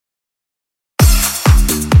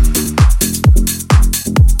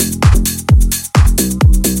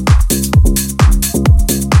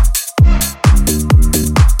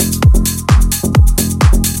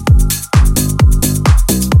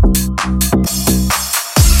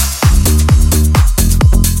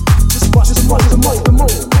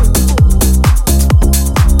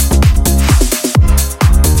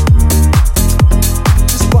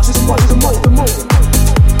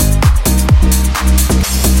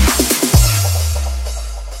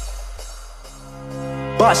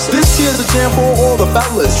bust. This here's a jam for all the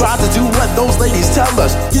fellas. Try to do what those ladies tell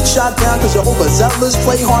us. Get shot down cause you're overzealous.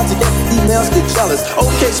 Play hard to get females, get jealous.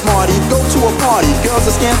 Okay, smarty, go to a party. Girls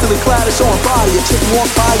are scantily clad and showing body. A chick walk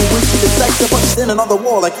by you wish you could sex her, but she's in another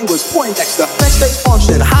wall like you was Poindexter. Next day's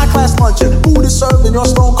function, high class luncheon. Food is served and you're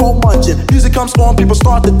stone cold munching. Music comes on, people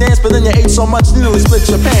start to dance, but then you ate so much you nearly split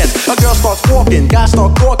your pants. A girl starts walking, guys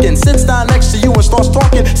start talking. Sits down next to you and starts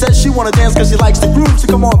talking. Says she wanna dance cause she likes the groove. So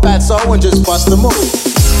come on, Fatso, and just bust the move.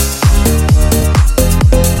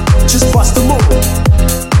 Just bust the move.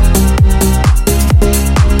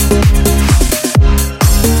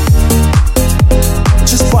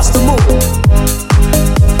 Just bust the move.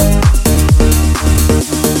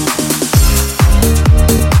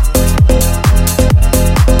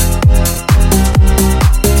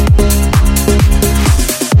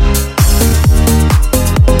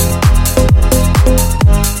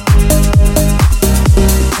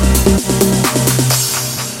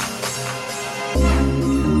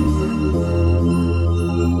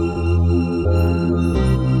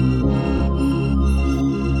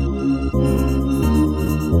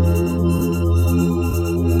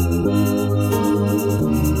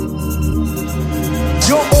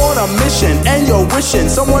 And you're wishing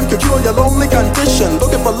someone could cure your lonely condition.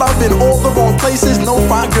 Looking for love in all the wrong places. No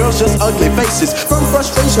fine girls, just ugly faces. From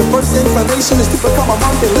frustration, first inclination is to become a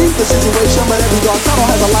monk and leave the situation. But every dark tunnel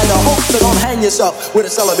has a light of hope, so don't hang yourself with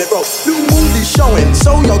a celibate rope. New movie showing,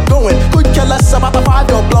 so you're going. Could care less about the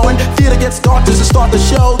vibe you're blowing. Theater gets dark just to start the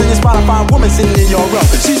show. Then you spot a fine woman sitting in your row.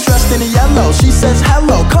 She's dressed in yellow, she says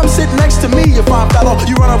hello. Come sit next to me, you fine fellow.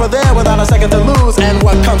 You run over there without a second to lose. And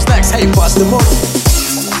what comes next? Hey, bust the move.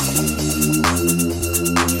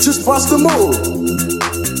 Just bust the move.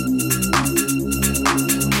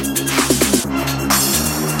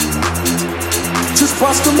 Just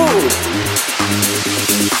bust the move.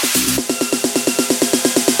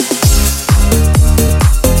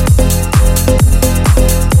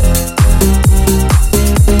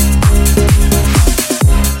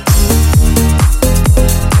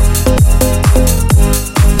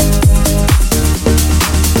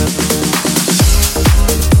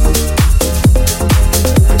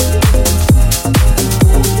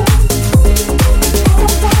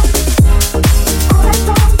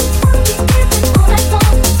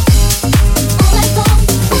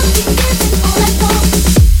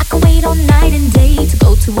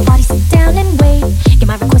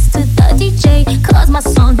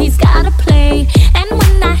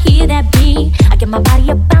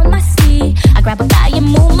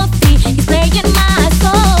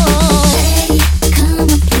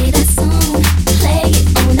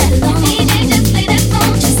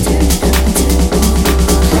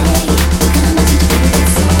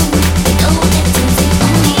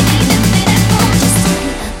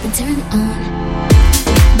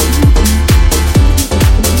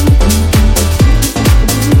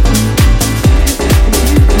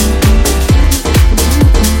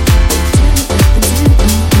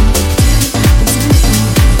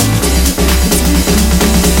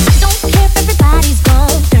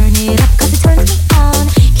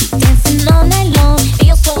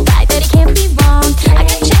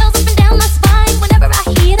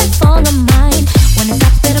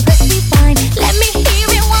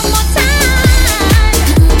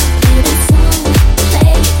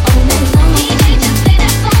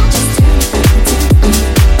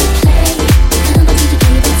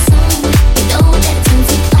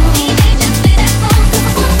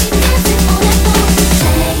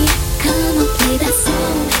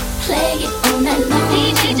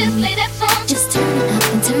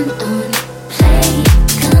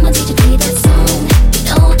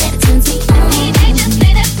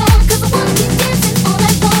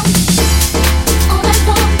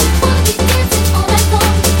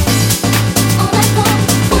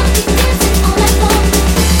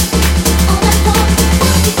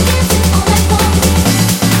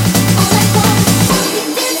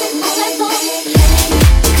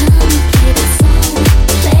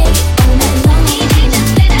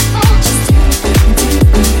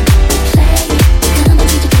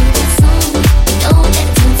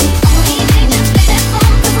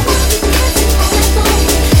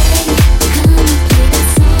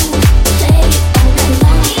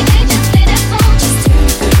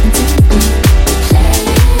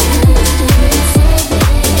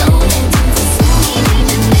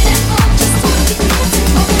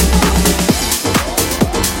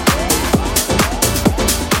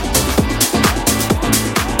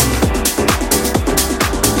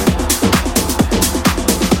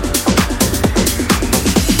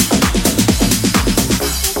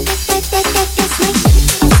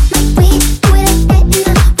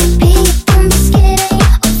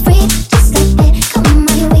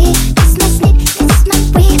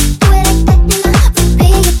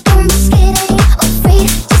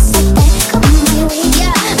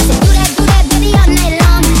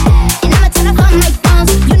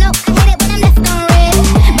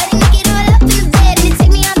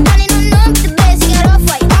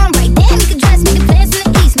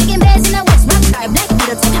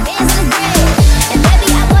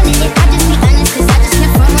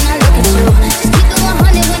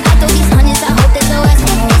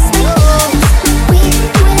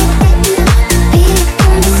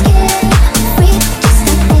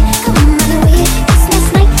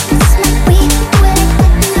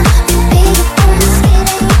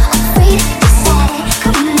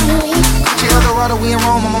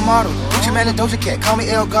 Doja Cat, call me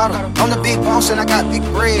El Gato. I'm the big boss and I got big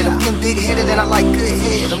bread. I'm getting big headed and I like good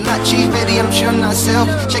head. I'm not cheap, baby, and I'm sure not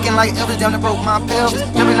selfish. Shaking like Elvis down the broke my pelvis.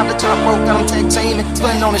 Jumping off the top rope, got them tag teaming.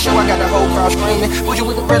 Splitting on the show, I got the whole crowd screaming. Put you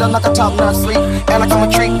with the bread, I'm not the top, not sleep. Act like I'm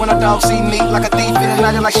a treat when a dog see me. Like a thief in the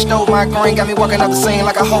night, like she stole my green. Got me walking out the scene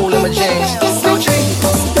like a hole in my jeans. No jeans.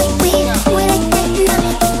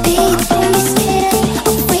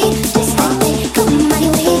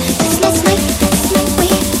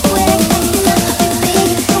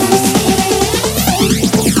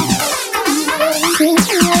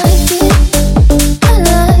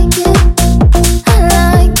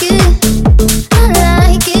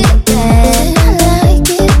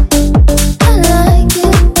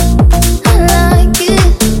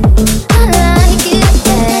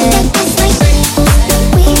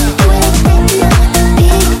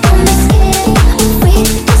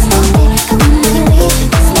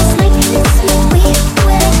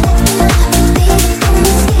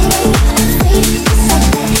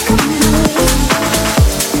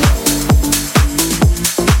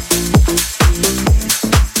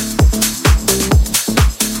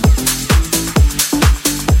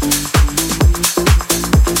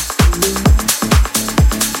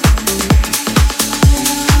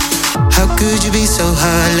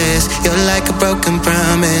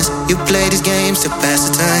 You play these games to pass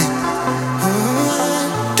the time.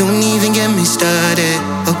 Don't even get me started.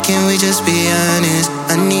 Or can we just be honest?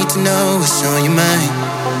 I need to know what's on your mind.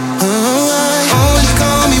 Only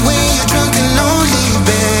call me when you're drunk and lonely,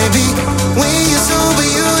 baby. When you're sober,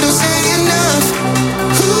 you don't say enough.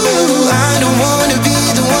 Ooh, I don't wanna be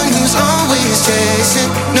the one who's always chasing.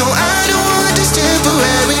 No, I don't want this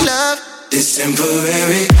temporary love. This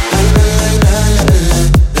temporary.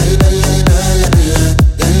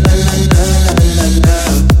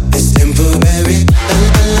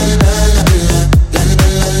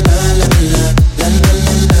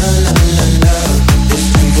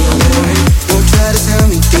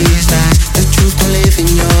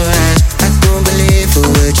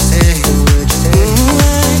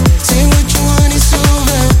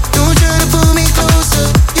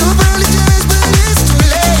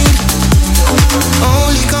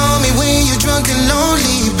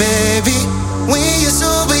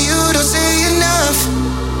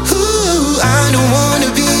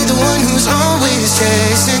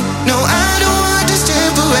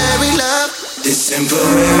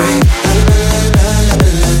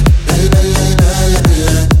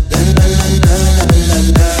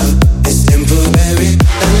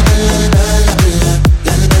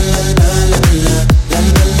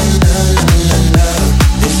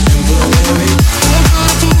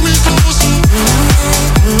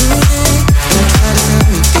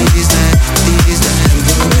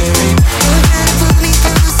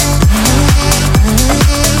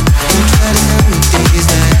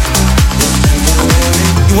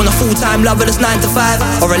 Lover that's 9 to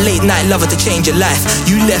 5, or a late night lover to change your life.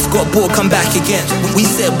 You left, got bored, come back again. We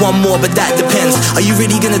said one more, but that depends. Are you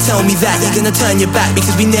really gonna tell me that? You're gonna turn your back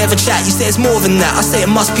because we never chat. You say it's more than that. I say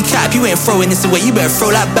it must be cap. You ain't throwing this away, you better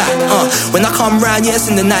throw that back. When I come round, yes,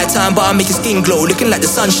 in the night time, but I make your skin glow, looking like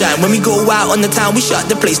the sunshine. When we go out on the town, we shut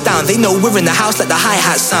the place down. They know we're in the house like the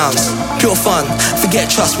hi-hat sounds. Pure fun, forget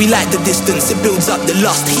trust. We like the distance, it builds up the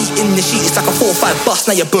lust. Heat in the sheet, it's like a 4-5 bus.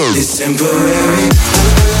 Now you're boom. It's temporary.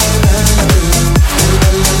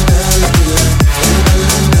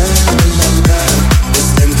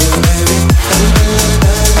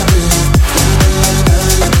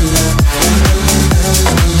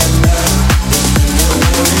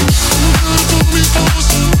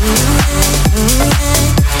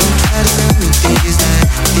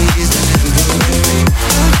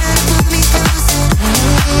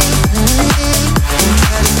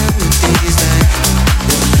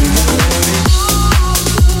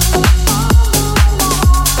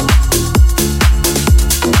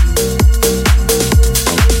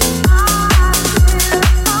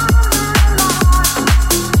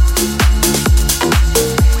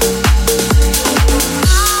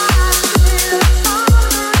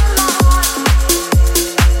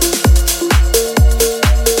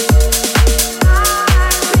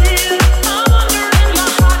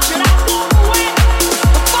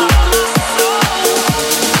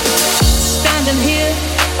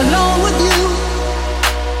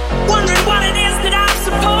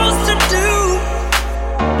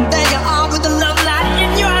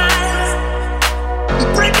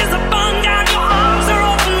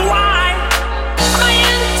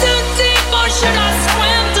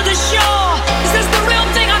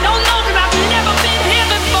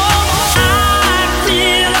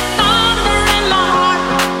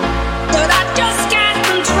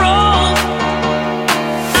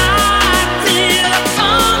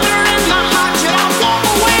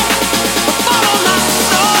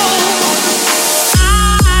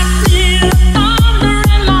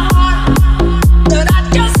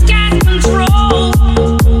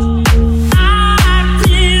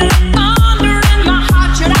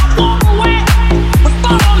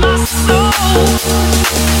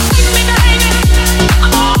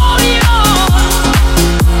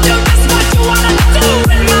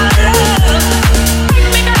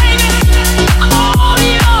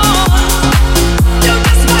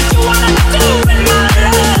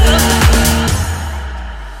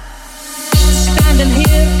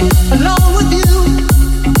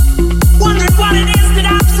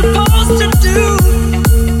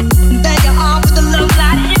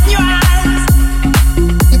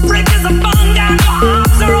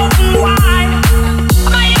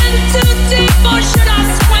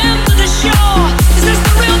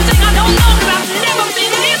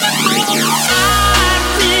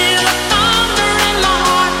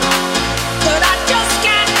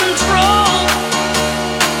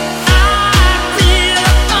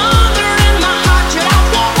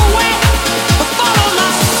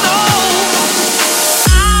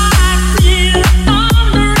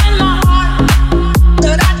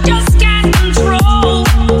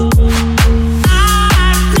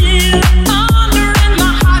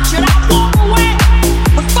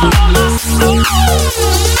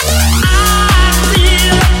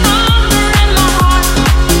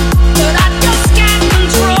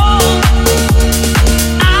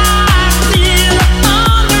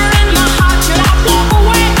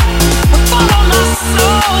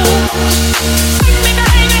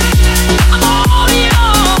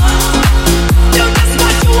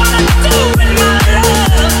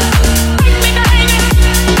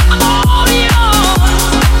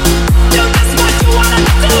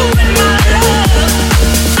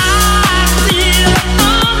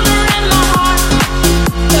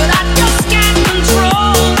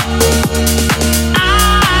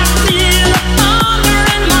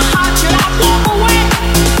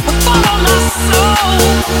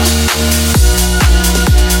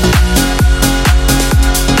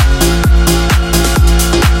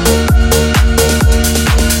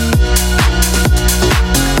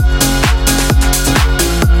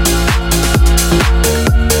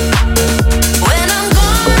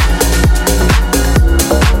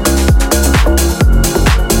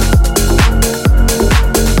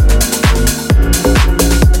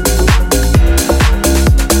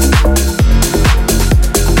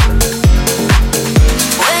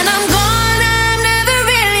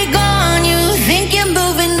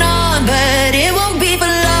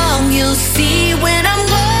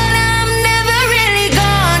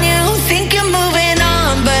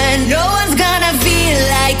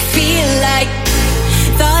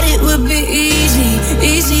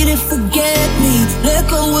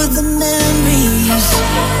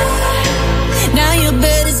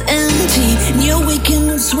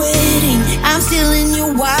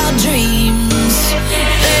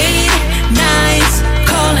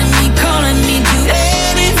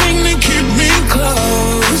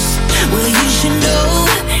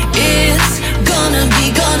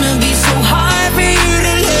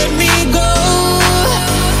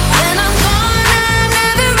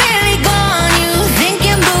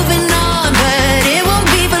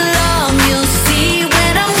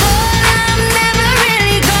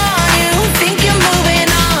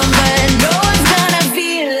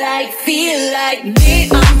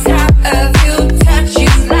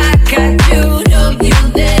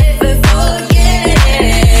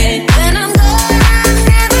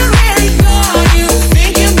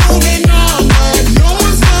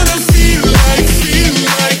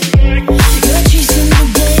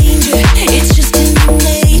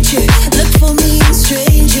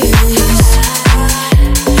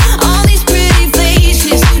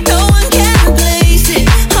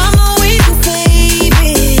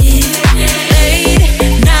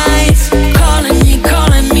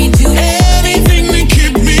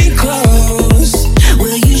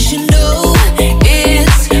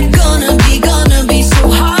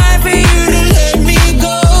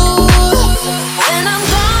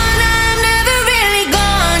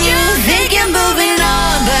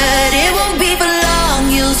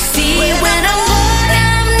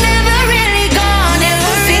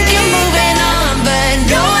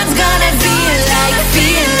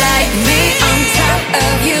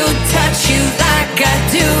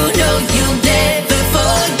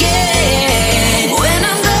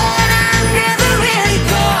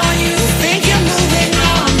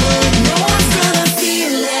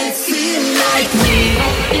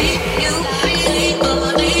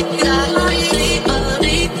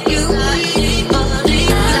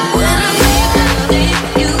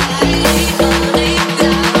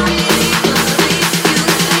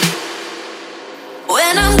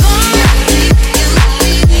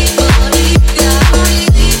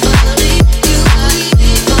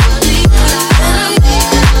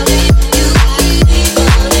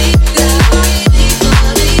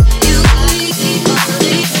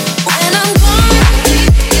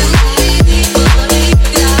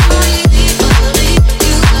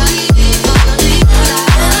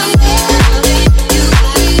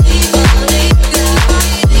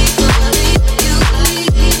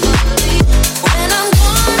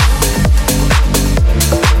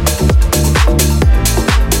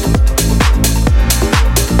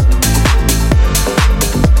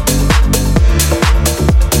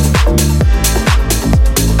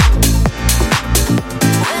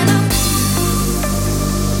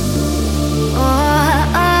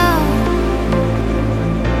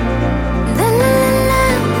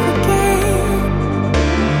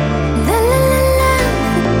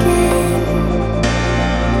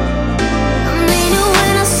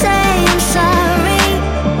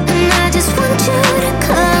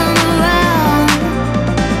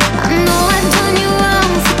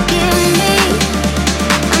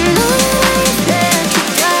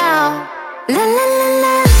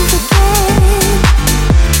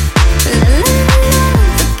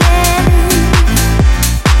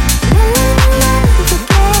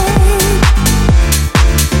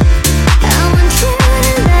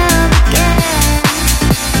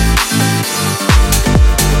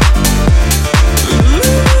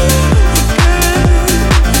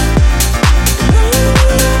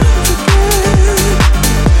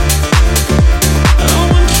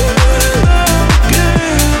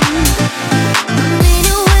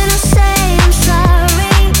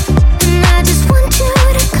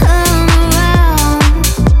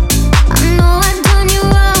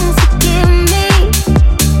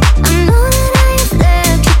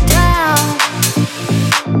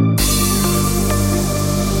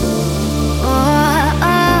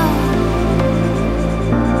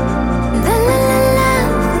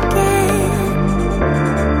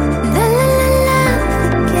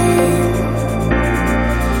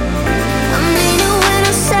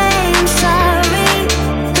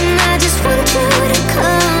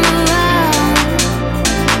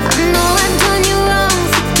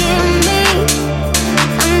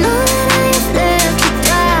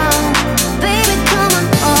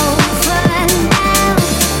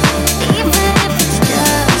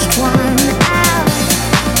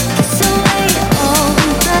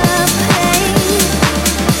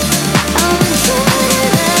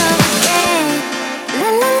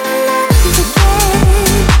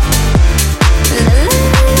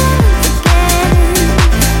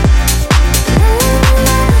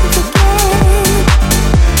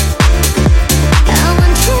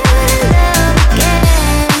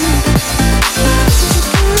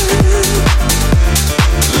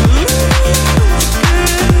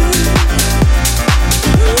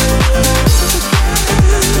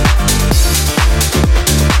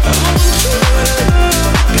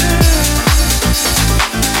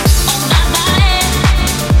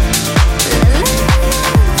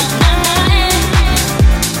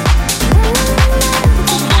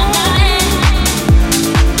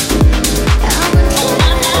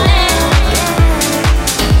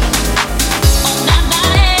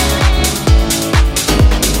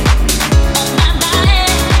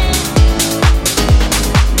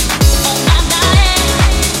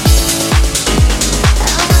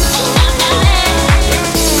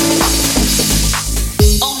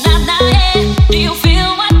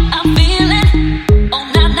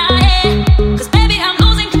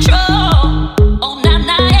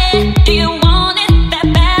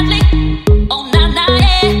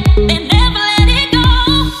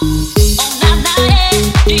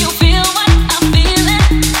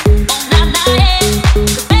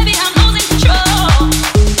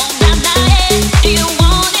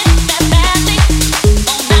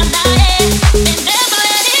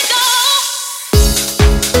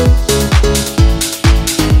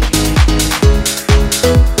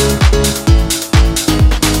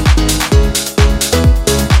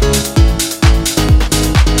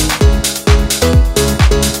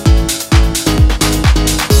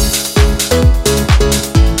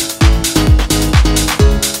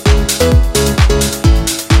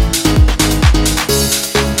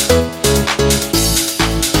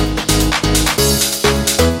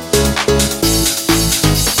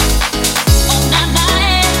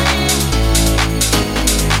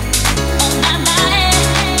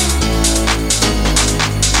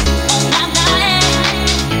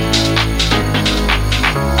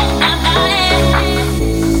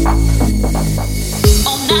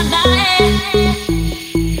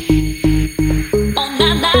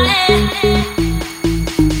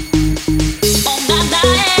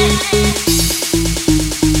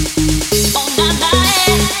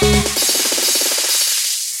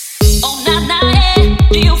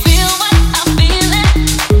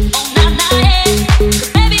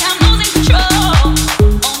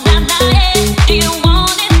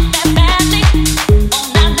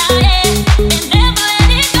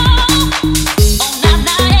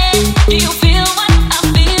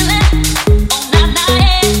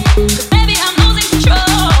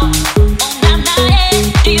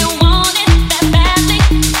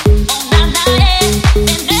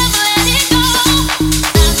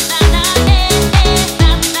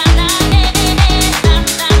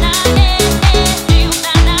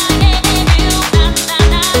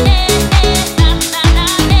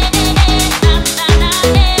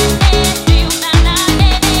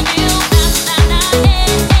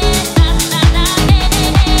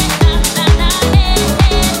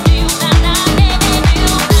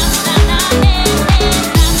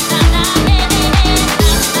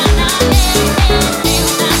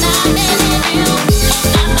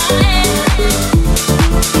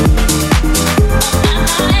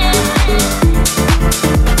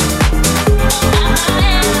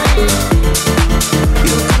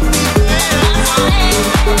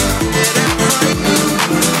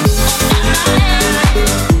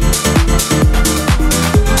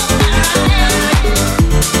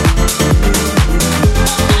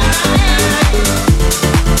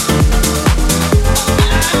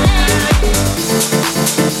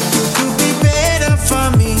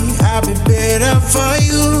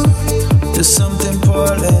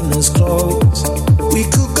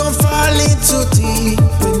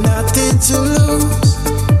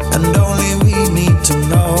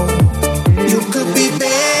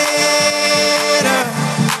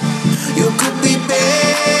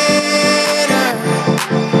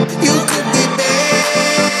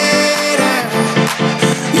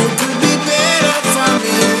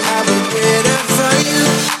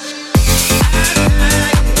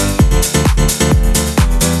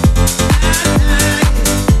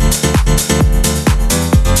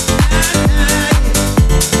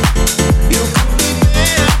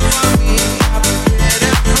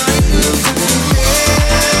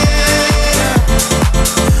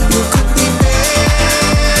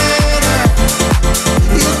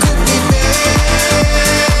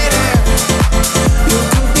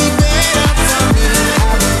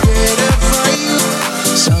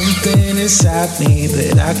 inside me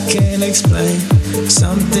that I can't explain.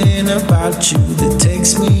 Something about you that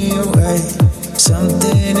takes me away.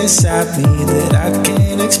 Something inside me that I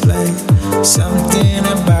can't explain. Something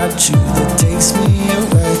about you that takes me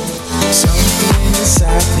away. Something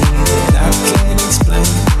inside me that I can't explain.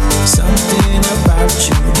 Something about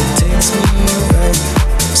you that takes me away.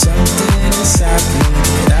 Something inside me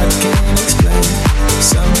that I can't explain.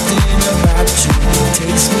 Something about you that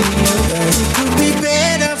takes me away. It could be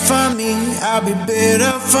better for me, I'll be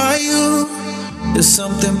better for you. There's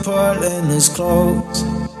something pulling us close.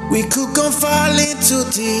 We could go falling too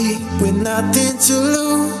deep with nothing to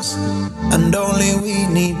lose, and only we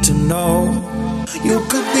need to know. You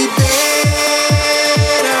could be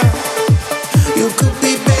better. You could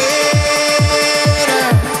be better.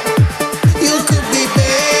 You could be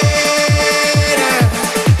better.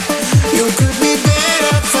 You could be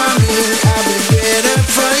better for me. I'll be better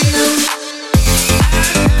for you.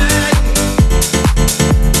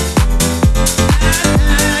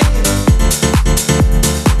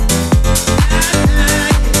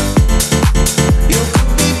 You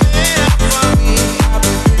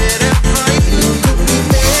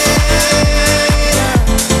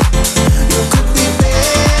could be better.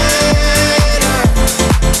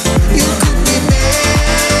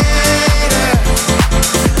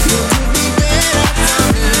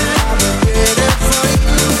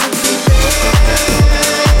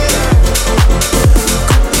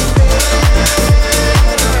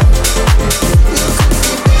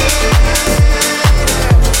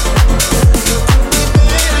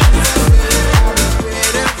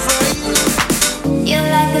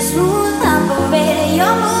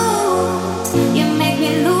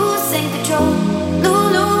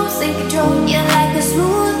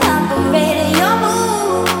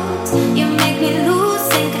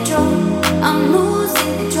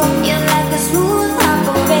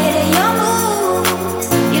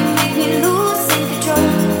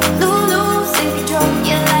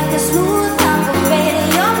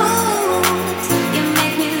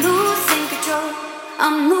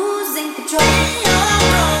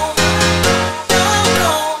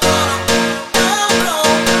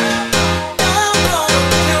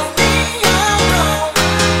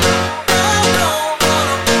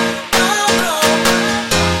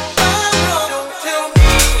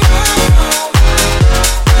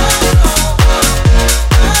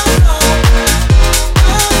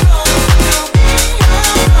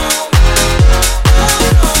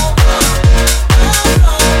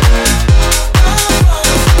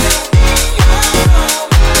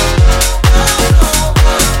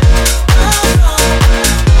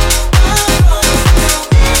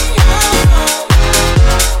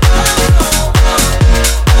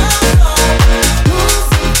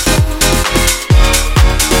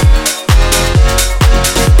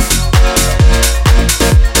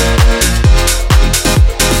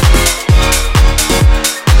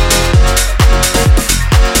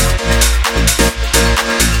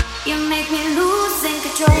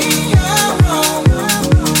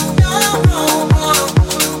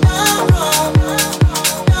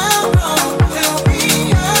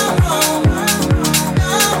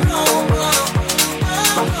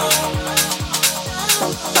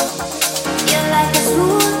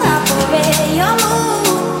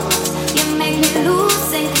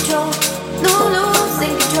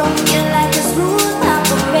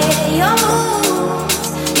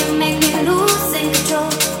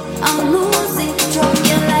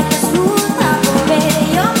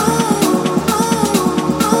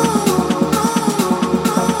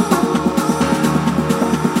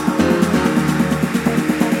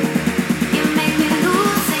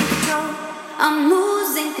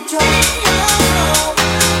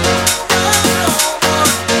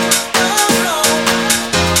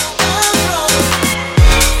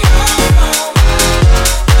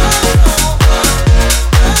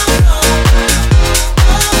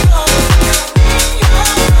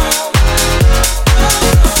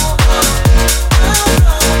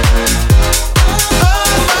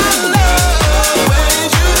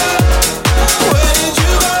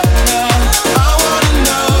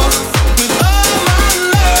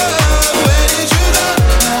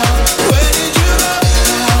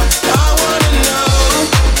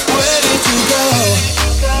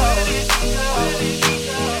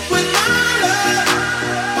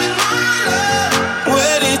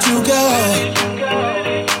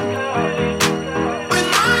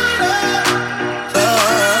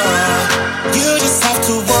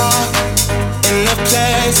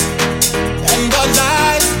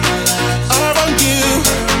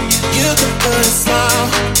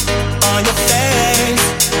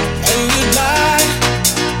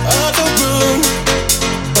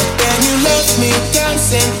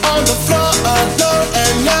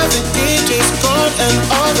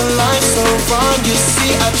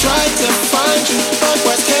 tried to find you, but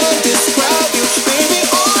words can't describe you. Baby,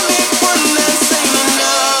 only one that's ain't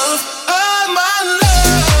enough. Oh my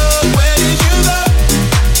love, where did you go?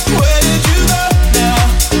 Where did you go now?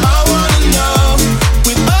 I wanna know.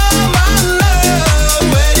 With all my love,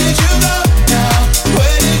 where did you go now?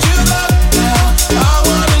 Where did you go now? I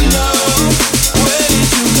wanna know. Where did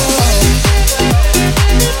you go?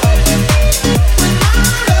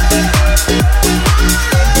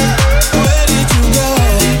 Where did you go?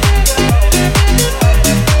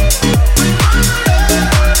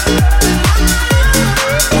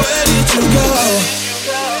 Where did you go?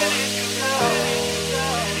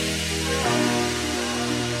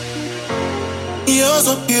 You're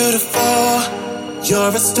so beautiful, you're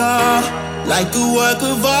a star, like a work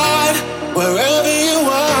of art. Wherever you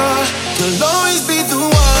are, you'll always be the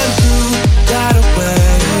one who got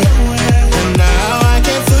away. And now I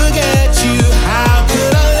can't forget you. How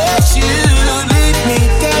could I let you leave me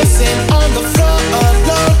dancing on the floor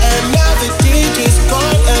alone? And now the DJ's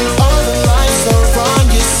gone and all the lights are wrong.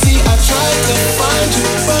 You see, I tried to find you,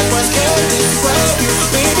 but words can't describe you.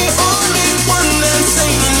 Baby, only one that's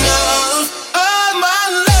ain't enough. Oh my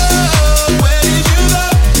love, where did you go?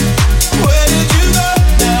 Where did you go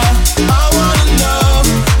now? I wanna know.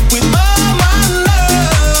 With all my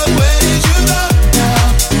love, where did you go now?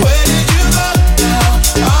 Where did you go now?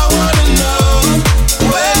 I wanna know.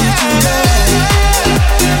 Where did you go?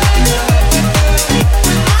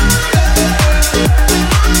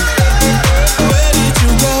 Where did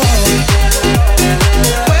you go?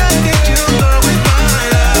 Where did you go with my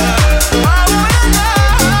love? I wanna know.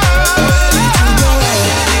 Where did you go? Where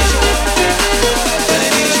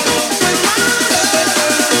did you go with my love?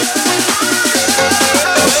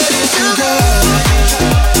 Where did you go?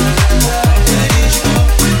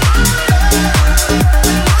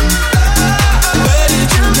 Where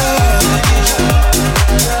did you go? Where did you go?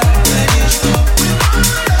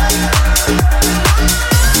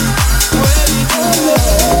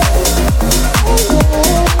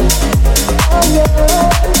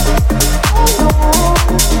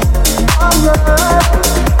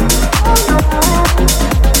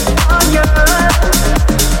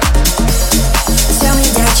 Tell me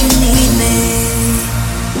that you need me.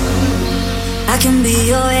 I can be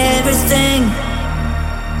your everything.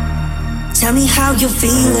 Tell me how you're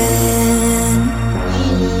feeling.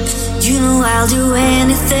 You know I'll do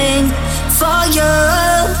anything for you.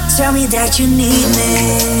 Tell me that you need me.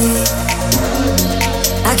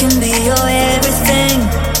 I can be your everything.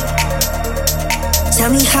 Tell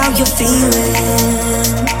me how you're feeling.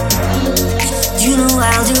 You know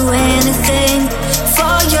I'll do anything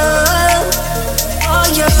for you. For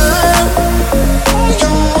you. For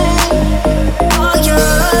you. For you.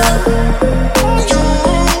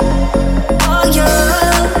 For you.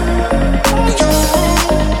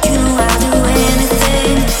 You know I'll do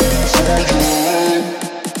anything for you.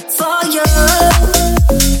 For you.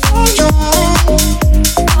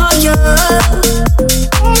 For you.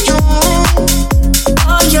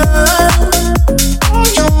 For you.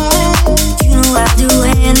 You know I'll do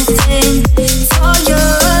anything for you.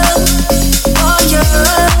 For you.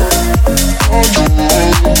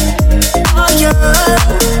 For you.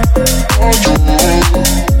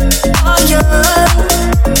 For you.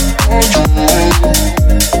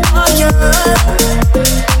 For you.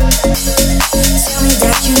 Tell me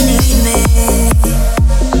that you need me.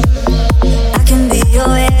 I can be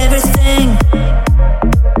your everything.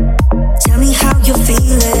 Tell me how you're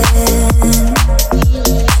feeling.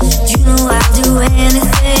 You know I'll do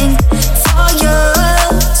anything for you.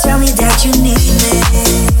 Tell me that you need me.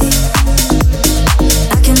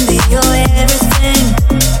 I can be your everything.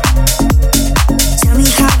 Tell me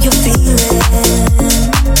how you're feeling.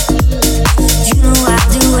 You know I'll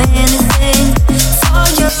do anything for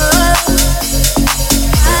you.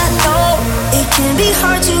 I know it can be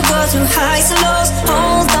hard to go through highs and lows.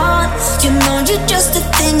 Hold on, you know you're just the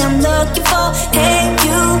thing I'm looking for. Hey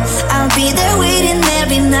you, I'll be there waiting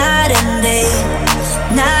every night and day.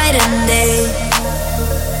 Night and day.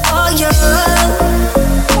 For you.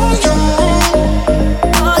 For you.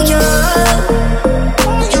 For you.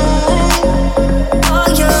 For you. For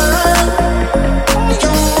you.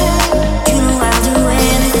 You know I'll do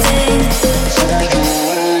anything for you.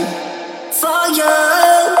 For you.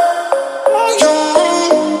 For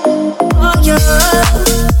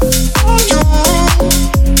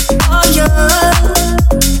you.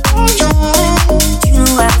 For you. You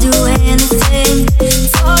know I'll do anything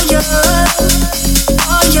for you.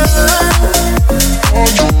 For you.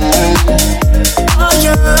 For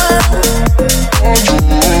you.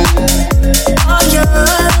 For you.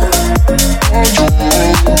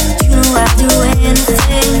 You know I'll do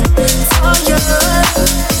anything.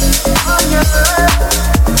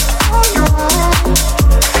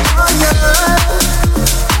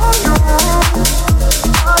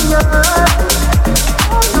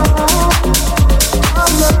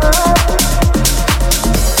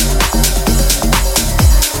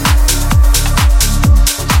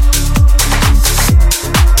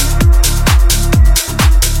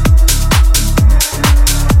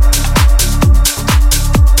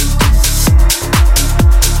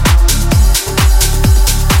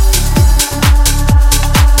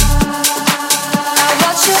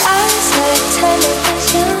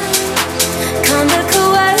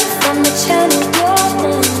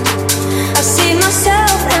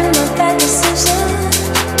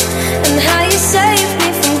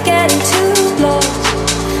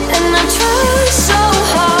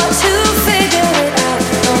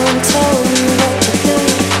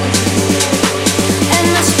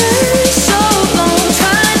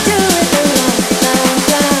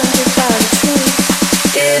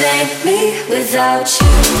 without you.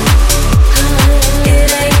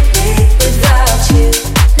 It ain't me without you.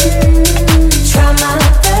 Try my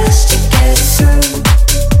best to get through.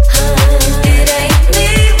 It ain't me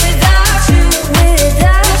without you.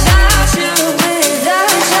 Without you,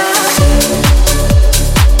 without you.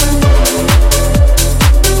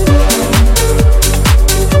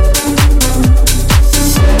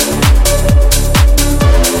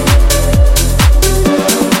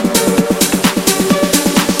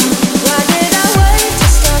 Why did I wait to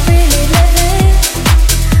stop really living?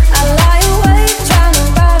 I lie awake trying to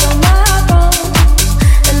write on my bones,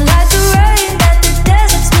 and like the rain that the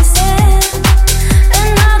desert's missing.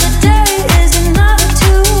 Another day is another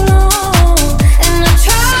too long, and I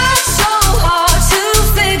tried so hard to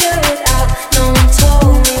figure it out. No one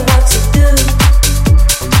told me what to do,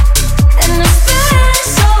 and I spent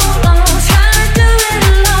so long trying to do it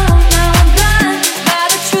alone. Now I'm blind by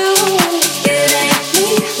the truth. It ain't me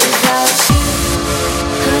without you.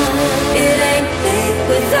 It ain't me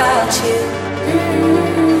without you.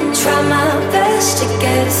 Try my best to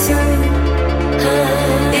get through.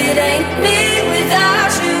 It ain't me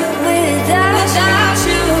without you. Without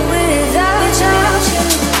you, without you.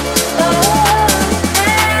 Oh,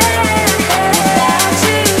 without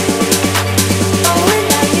you. Oh,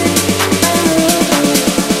 without you. Without you.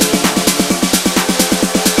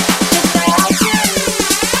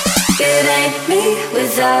 It ain't me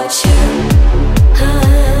without you.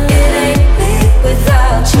 It ain't me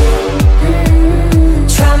without you.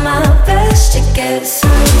 Try my best to get through.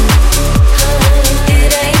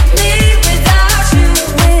 It ain't me without you.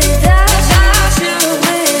 Without you,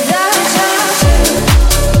 without you.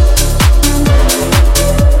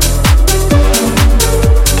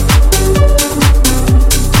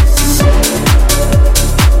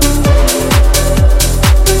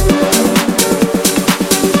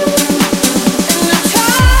 And I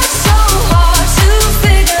tried so hard to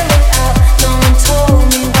figure it out. No one told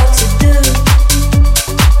me what to do,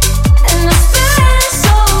 and I spent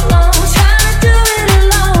so long trying to do it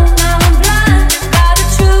alone. Now I'm blind by the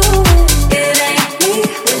truth. It ain't me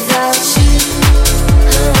without you.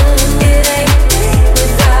 It ain't me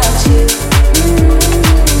without you.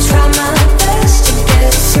 Try my best to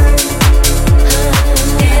get through.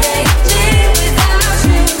 It ain't me without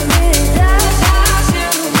you. Without you,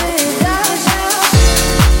 without you.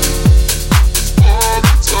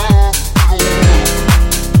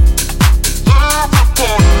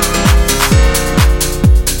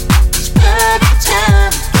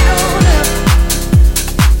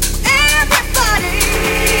 Everybody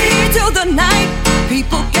till the night,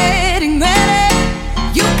 people getting ready.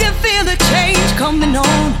 You can feel the change coming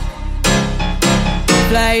on.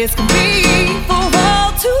 Flyers can be for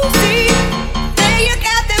all to see. There you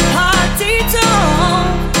got the party on.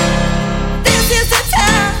 This is the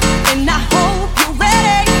time, and I hope you're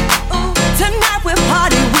ready. Ooh, tonight we'll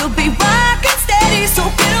party, we'll be rocking steady. So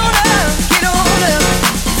get on up, get on up.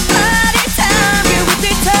 Party time, get with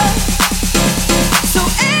it tough. So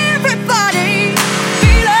everybody,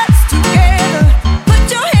 feel us together. Put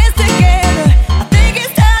your hands together. I think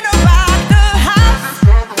it's time to rock the house.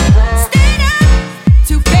 Stand up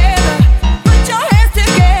together. Put your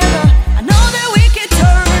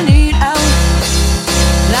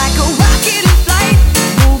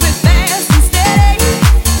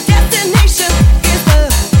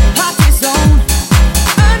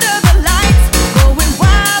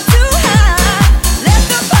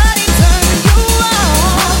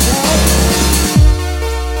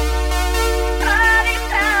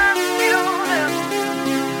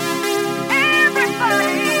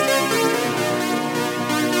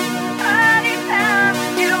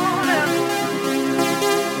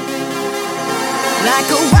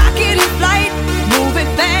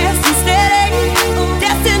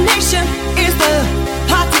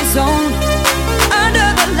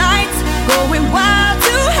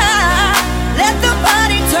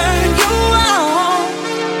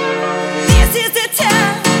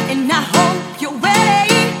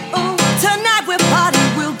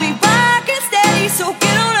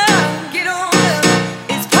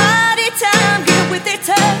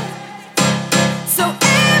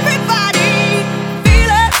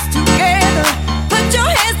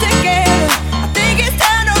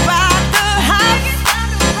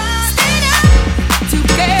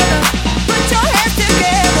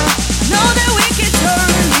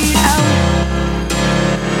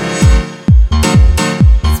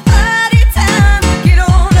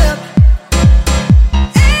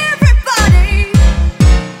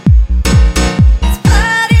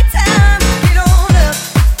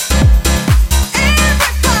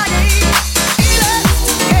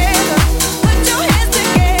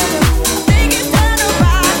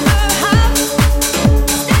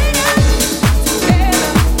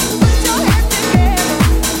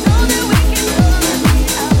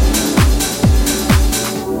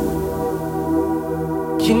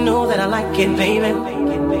it, baby.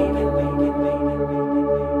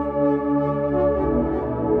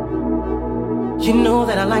 You know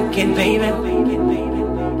that I like it, baby.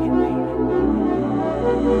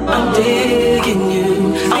 I'm digging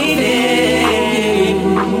you, baby.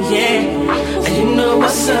 Yeah, and you know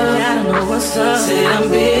what's up. I don't know what's up. Said I'm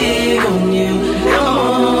big on you, I'm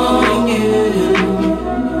on you.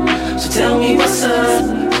 So tell me what's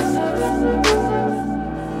up.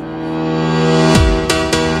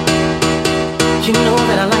 You know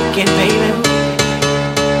that I like it, baby.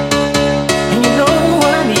 And you know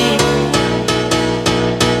what I need.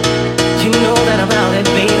 You know that about it,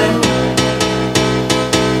 baby.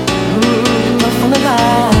 Up on the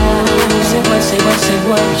line. Say what, say what, say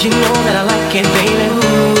what. You know that I like it, baby.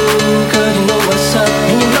 Girl, you know what's up.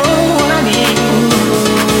 And you know what I need.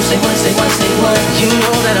 Say what, say what, say what. You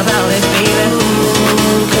know that about it, baby.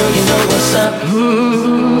 Girl, you know what's up.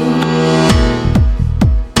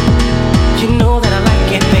 You know that I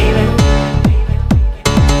like it, baby.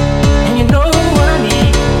 And you know what I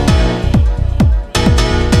need.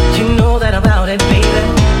 You know that about it, baby.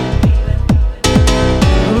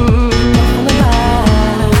 On the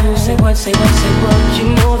line. Say what, say what, say what. You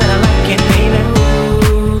know that I like it, baby.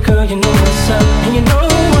 Girl, you know what's up. And you know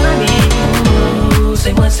what I need.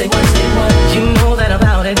 Say what, say what, say what. You know that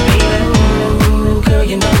about it, baby. Girl,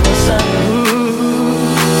 you know what's up.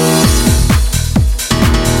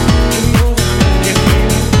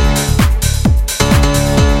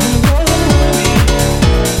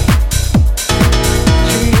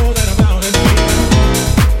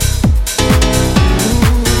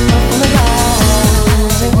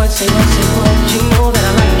 Say what, say what. You know that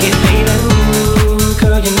I like it, baby.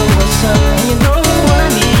 Girl, you know what's up. And you know what I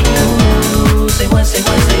need. Say what, say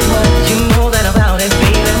what, say what. You know that about it,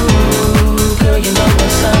 baby. Girl, you know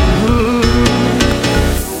what's up.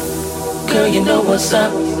 Girl, you know what's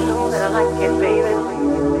up. You know that I like it, baby.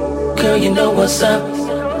 Girl, you know what's up.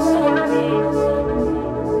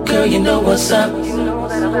 Girl, you know what's up. You know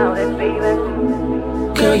that about it, baby.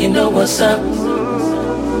 Girl, you know what's up.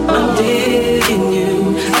 I'm digging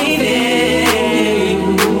you, baby.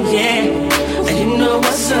 Yeah, and you know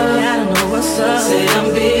what's up. I don't know what's up. Said I'm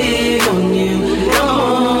big on you, I'm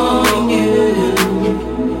on you.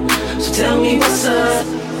 So tell me what's up.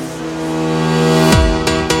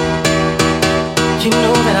 You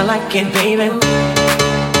know that I like it, baby.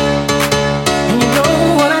 And you know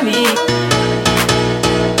what I need.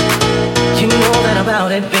 You know that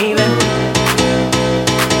about it, baby.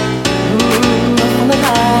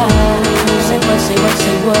 Say what, say what,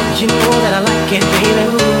 say what. You know that I like it, baby.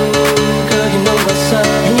 Girl, you know what's up.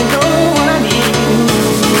 And you know what I need.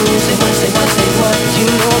 Say what, say what, say what. You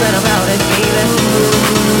know that about it, baby.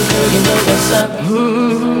 Girl, you know what's up.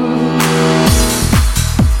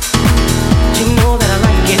 You know that I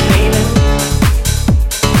like it, baby.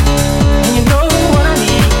 And you know what I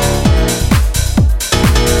need.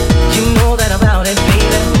 You know that about it,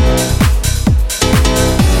 baby.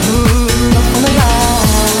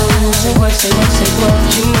 Say what, say what, say what.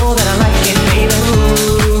 You know that I like it, baby.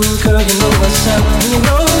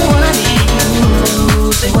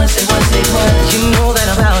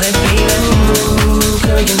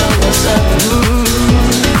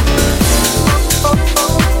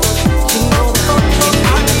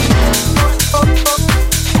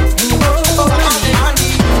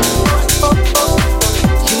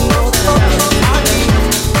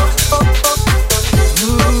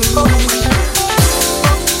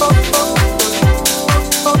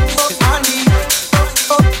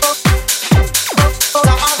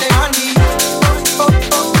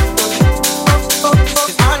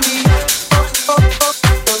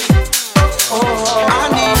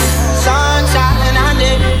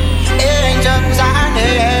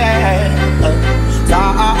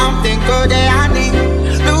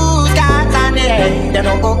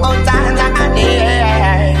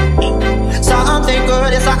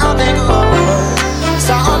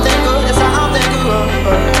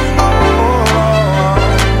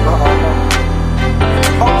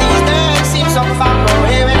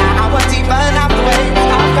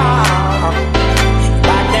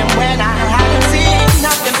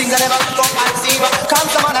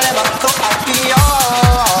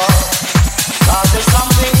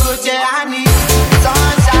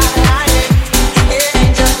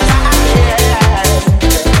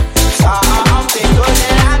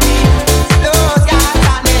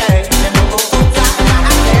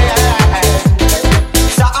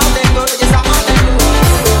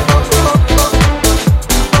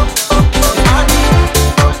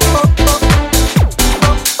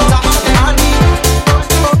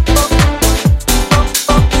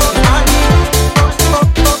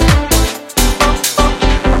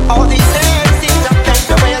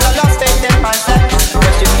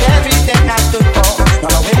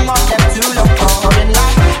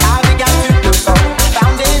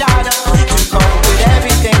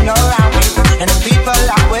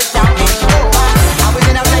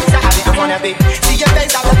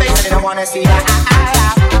 don't wanna see that.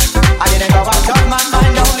 I didn't go out of my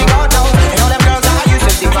mind, only God knows. And all them girls that I used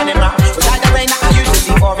to see running round was like the rain that I used to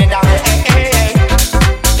see pouring down. Hey.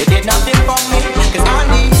 They did nothing for me, 'cause I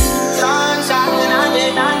need sunshine. I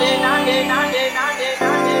need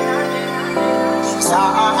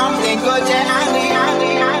something good, yeah, I need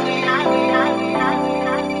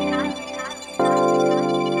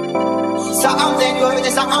something good,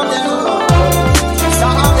 something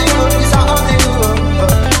good, something good.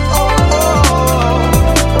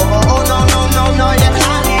 No, yeah,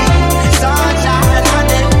 I need sunshine, I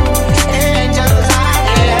need angels, I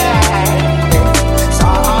need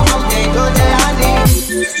something good, yeah, I need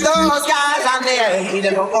those guys, I need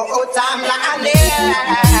the whole time, I need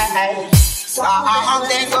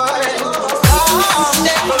something good, yeah.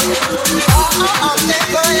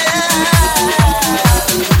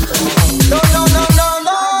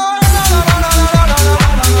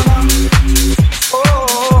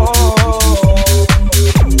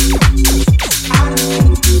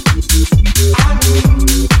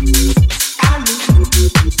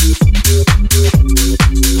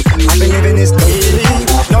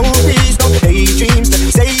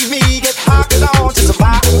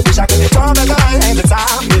 All the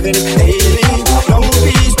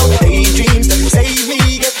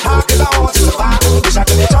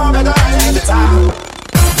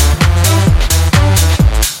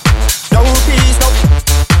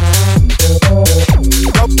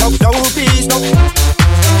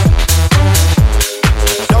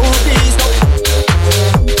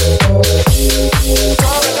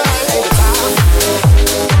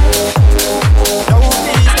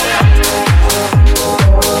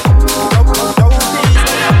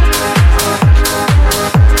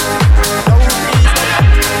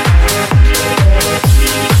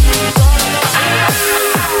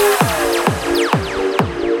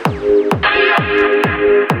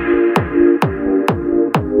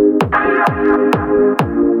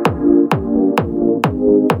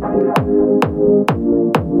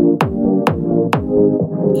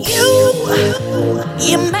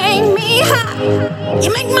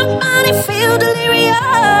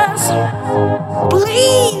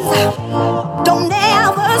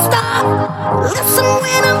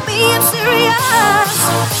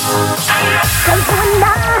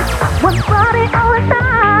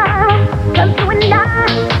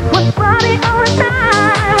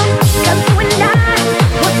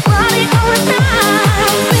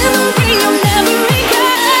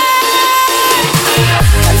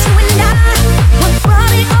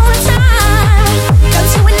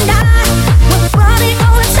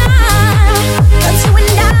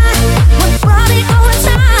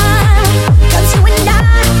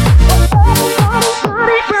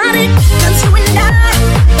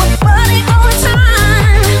time.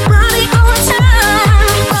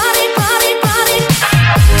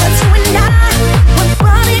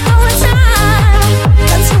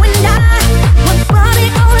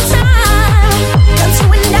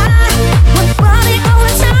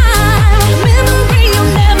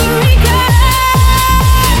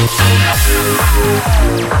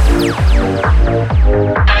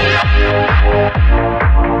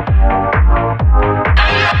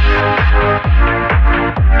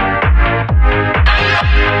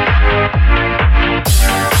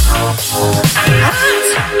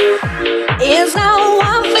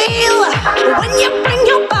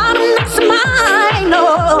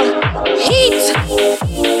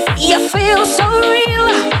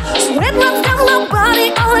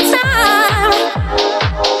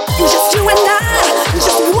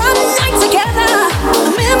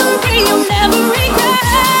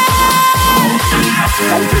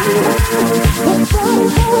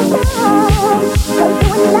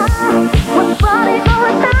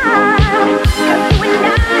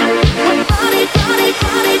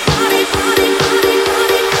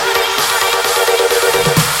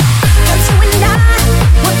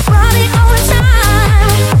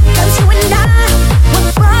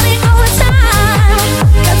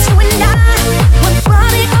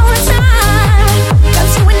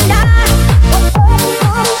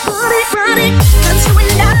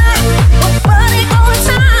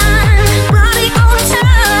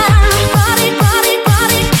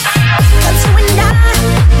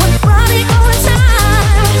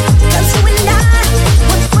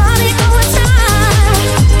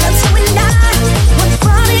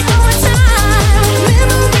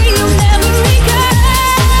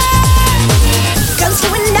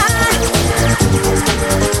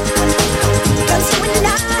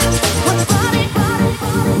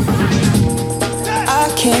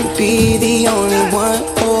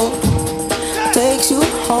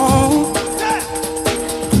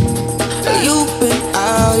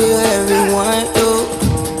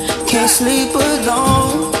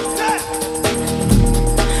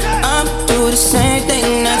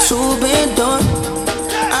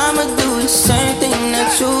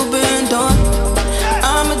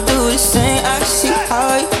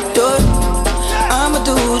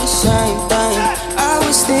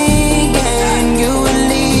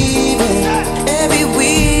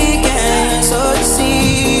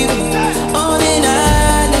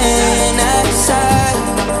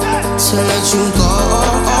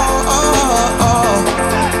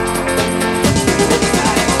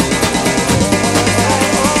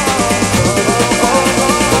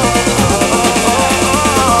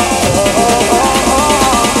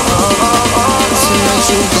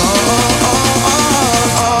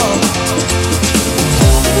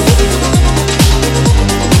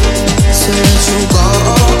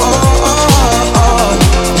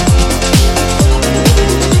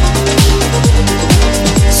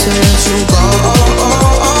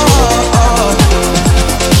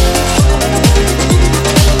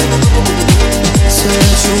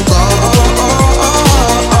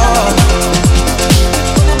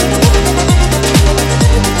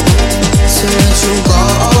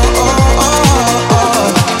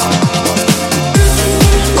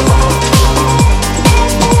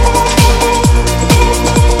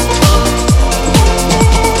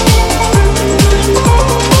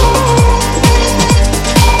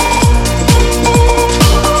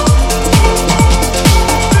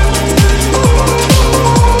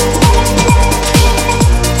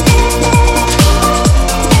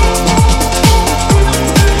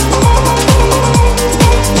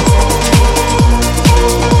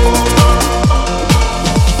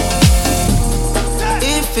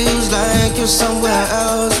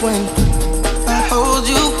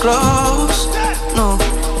 close. No,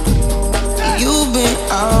 you've been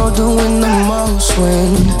out doing the most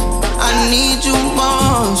when I need you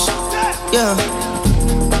most. Yeah,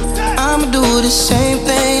 I'ma do the same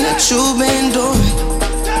thing that you've been doing.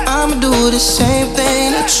 I'ma do the same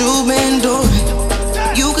thing that you've been doing.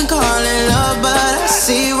 You can call it love, but I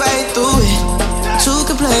see right through it. Two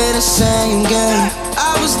can play the same game.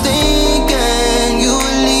 I was thinking you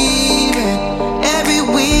were leaving every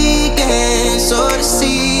weekend, so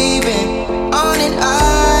deceiving. On an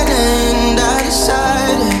island, I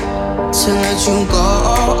decided to let you go.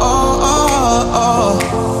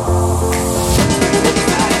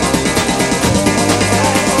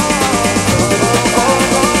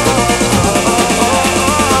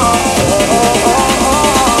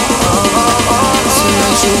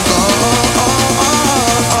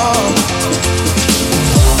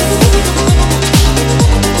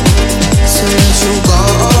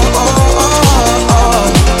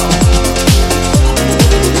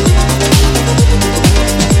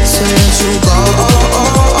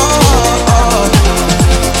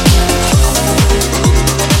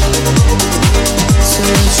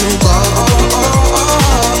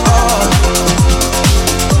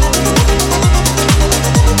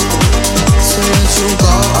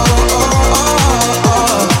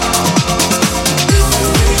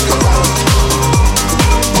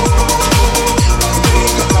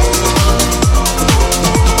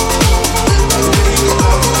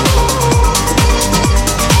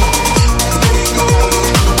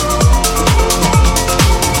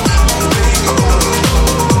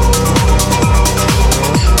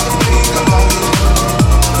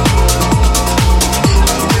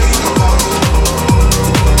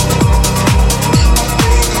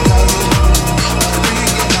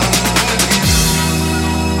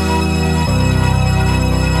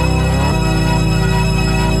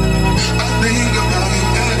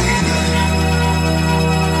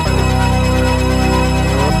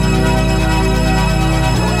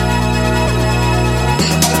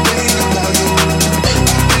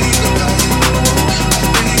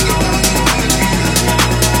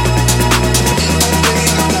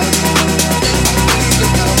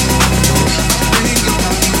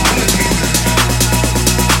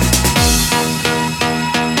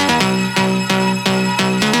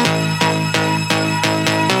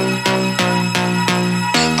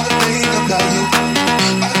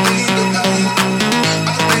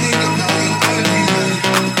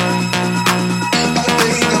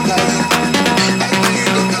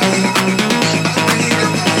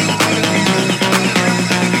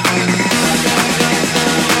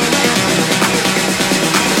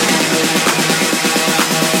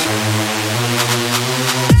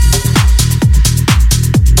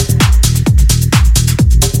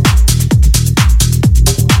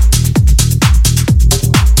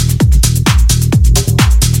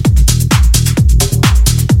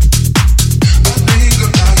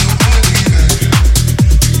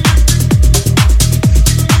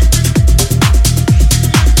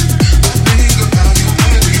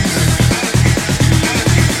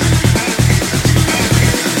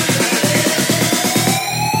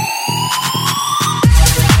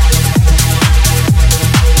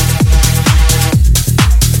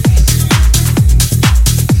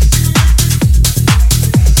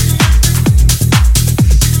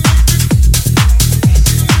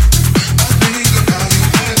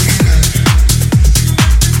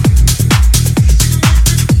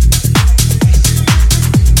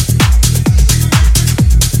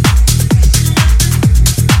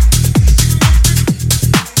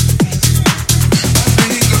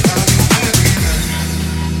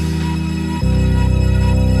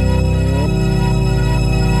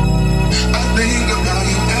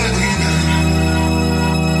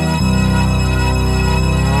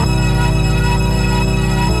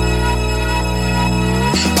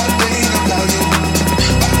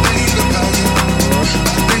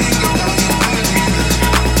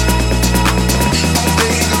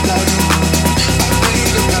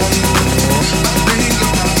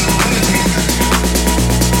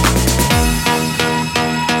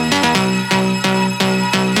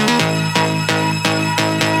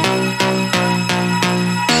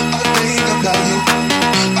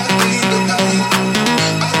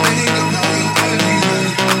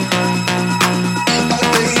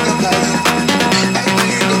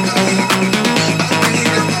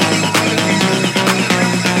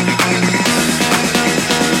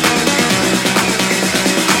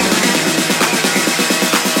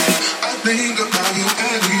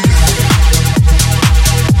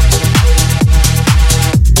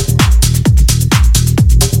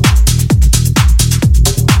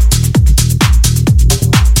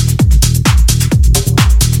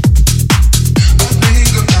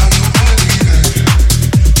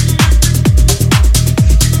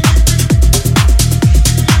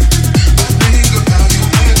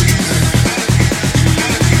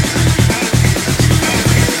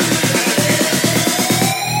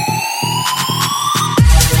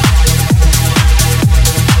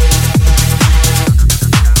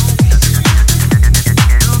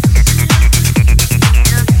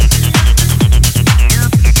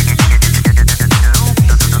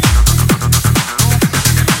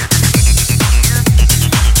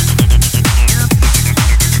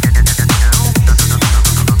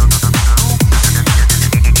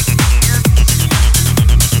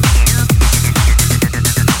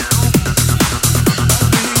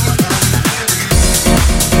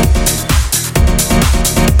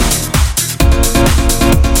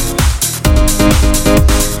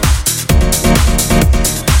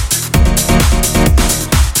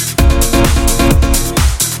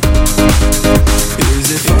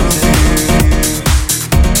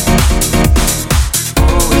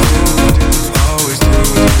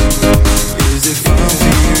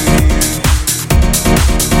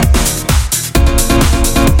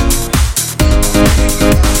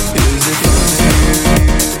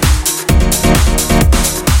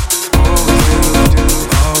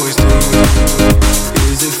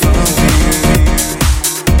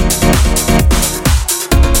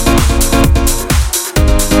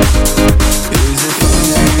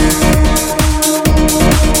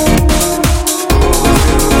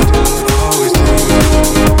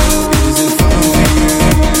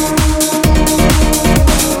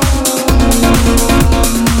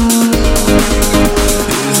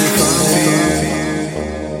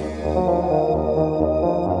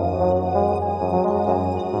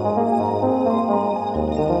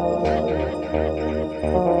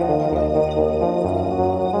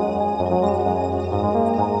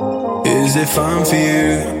 Is it fun for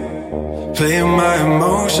you? Playing my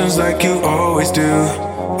emotions like you always do,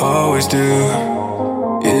 always do.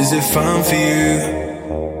 Is it fun for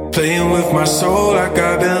you? Playing with my soul like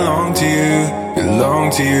I belong to you, belong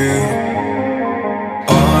to you.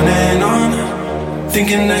 On and on,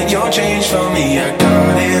 thinking that you'll change for me, I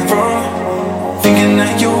got it wrong. Thinking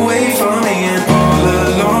that you'll wait for me, and all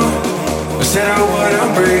along I said I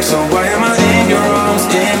wouldn't break, so why am I in your arms,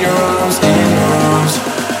 in your arms, in your arms?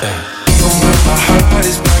 Even when my heart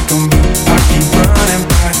is back on me, I keep running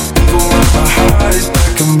back. Even when my heart is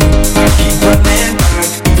back on me, I keep running back.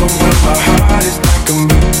 Even when my heart is back on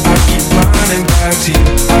me, I keep running back to you.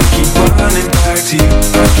 I keep running back to you.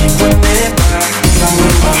 I keep running back. Even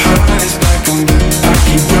when my heart is back on me, I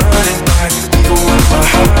keep running back. Even when my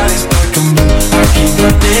heart is back on me, I keep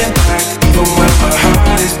running back. Even when my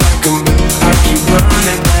heart is back on me, I keep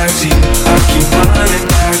running back to you. I keep running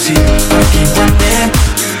back to you. I keep running.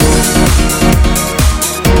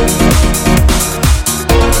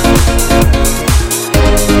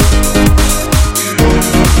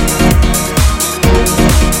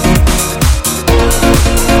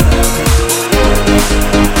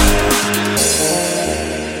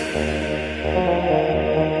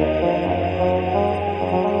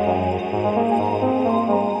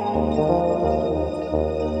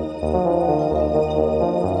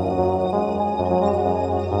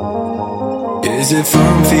 Is it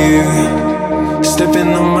fun for you? Stepping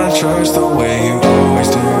on my trust the way you always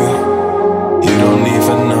do. You don't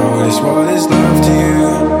even notice what is love to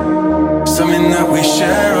you. Something that we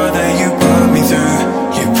share or that you put me through.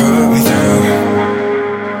 You put me through.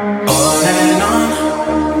 On and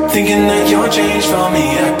on, thinking that you'll change for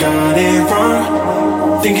me, I got it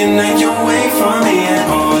wrong. Thinking that you'll wait for me, and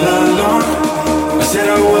all along I said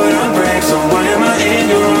I wouldn't break, so why am I in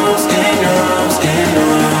your arms, in your arms, in your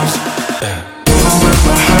arms?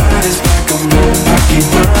 My heart is back on me, I keep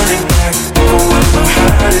running back. Even when my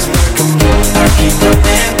heart is back on me, I keep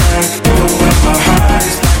running back. Even when my heart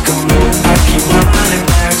is back on me, I keep running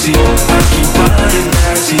back to you. I keep running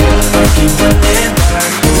back to you. I keep running back.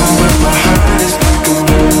 Even when my heart is back on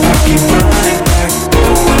me, I keep running back.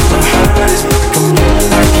 Even when my heart is back on me,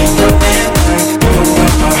 I keep running back. Even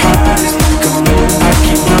when my heart is back on me, I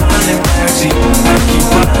keep running back to you. I keep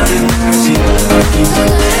running back to you. I keep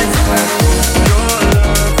running back.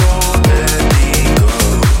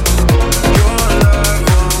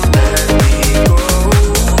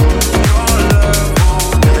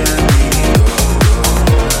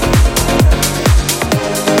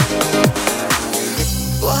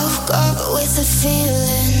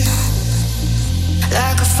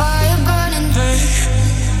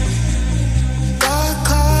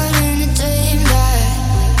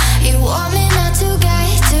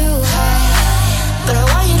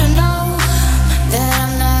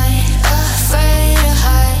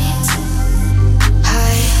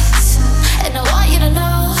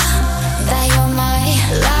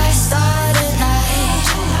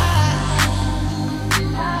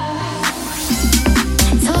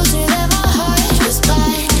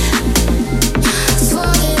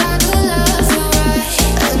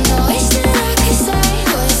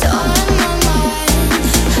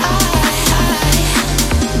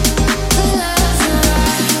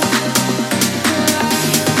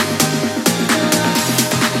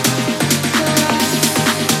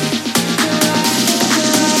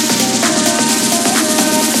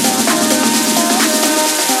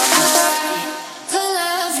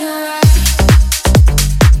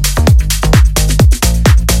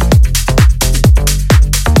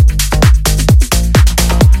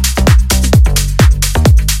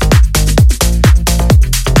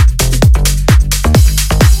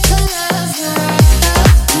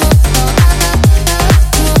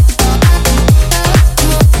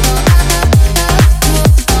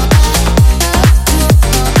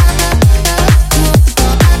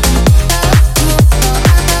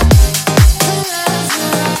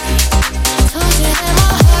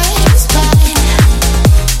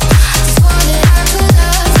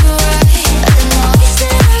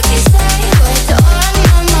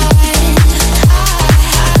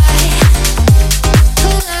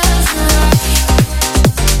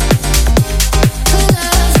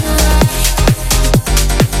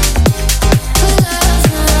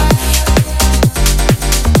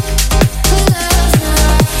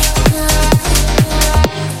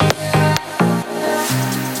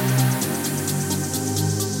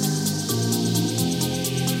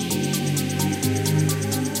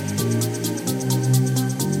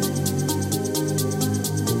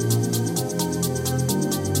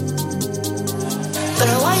 But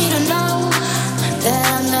I want you to know that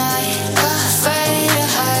I'm not afraid of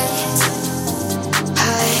heights.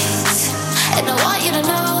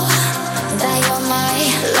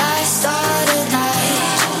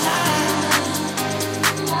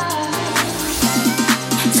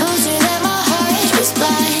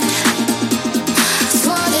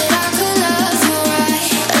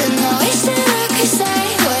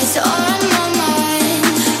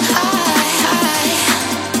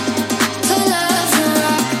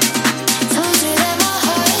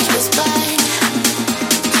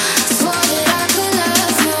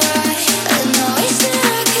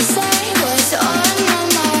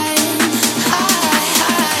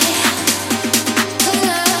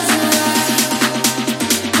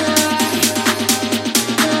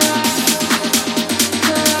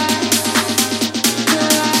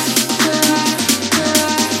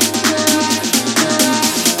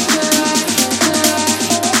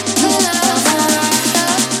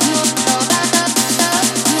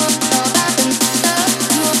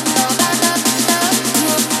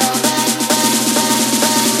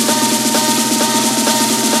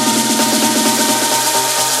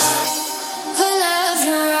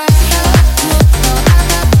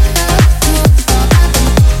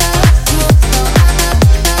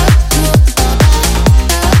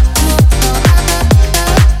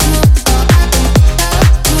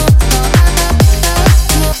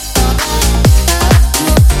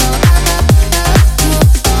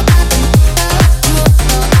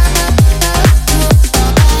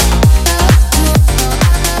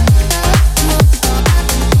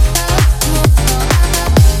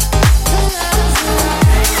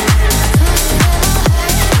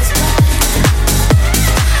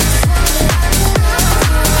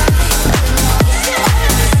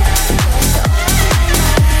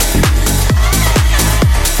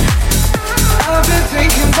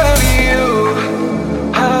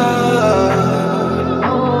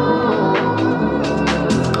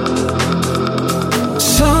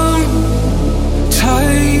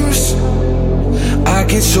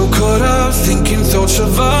 get so caught up thinking thoughts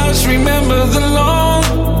of us. Remember the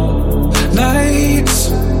long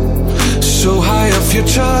nights, so high off your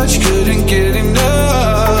touch, couldn't get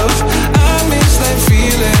enough. I miss that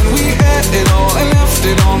feeling, we had it all and left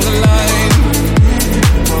it on the line.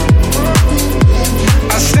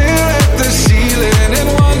 I stare at the ceiling and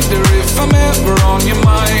wonder if I'm ever on your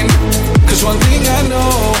mind. 'Cause one thing I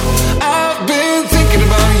know, I've been thinking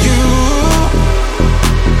about you.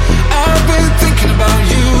 I've been thinking about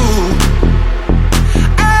you.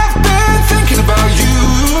 I've been thinking about you.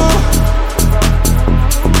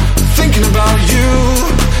 Thinking about you.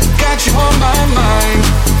 Got you on my mind.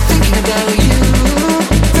 Thinking about you.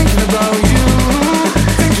 Thinking about you.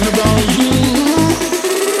 Thinking about you.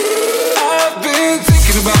 I've been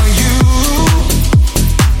thinking about you.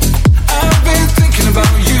 I've been thinking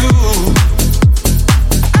about you.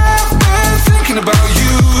 I've been thinking about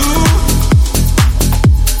you.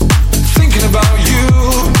 Thinking about you.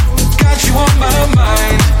 Got you on my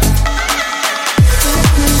mind.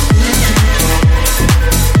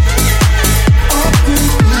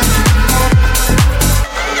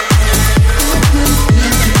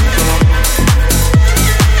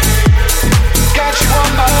 Got you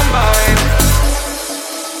on my mind.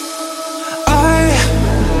 I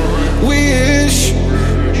wish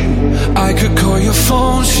I could call your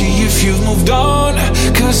phone, see if you've moved on.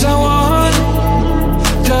 'Cause I wonder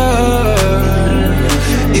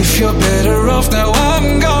if you're better off now.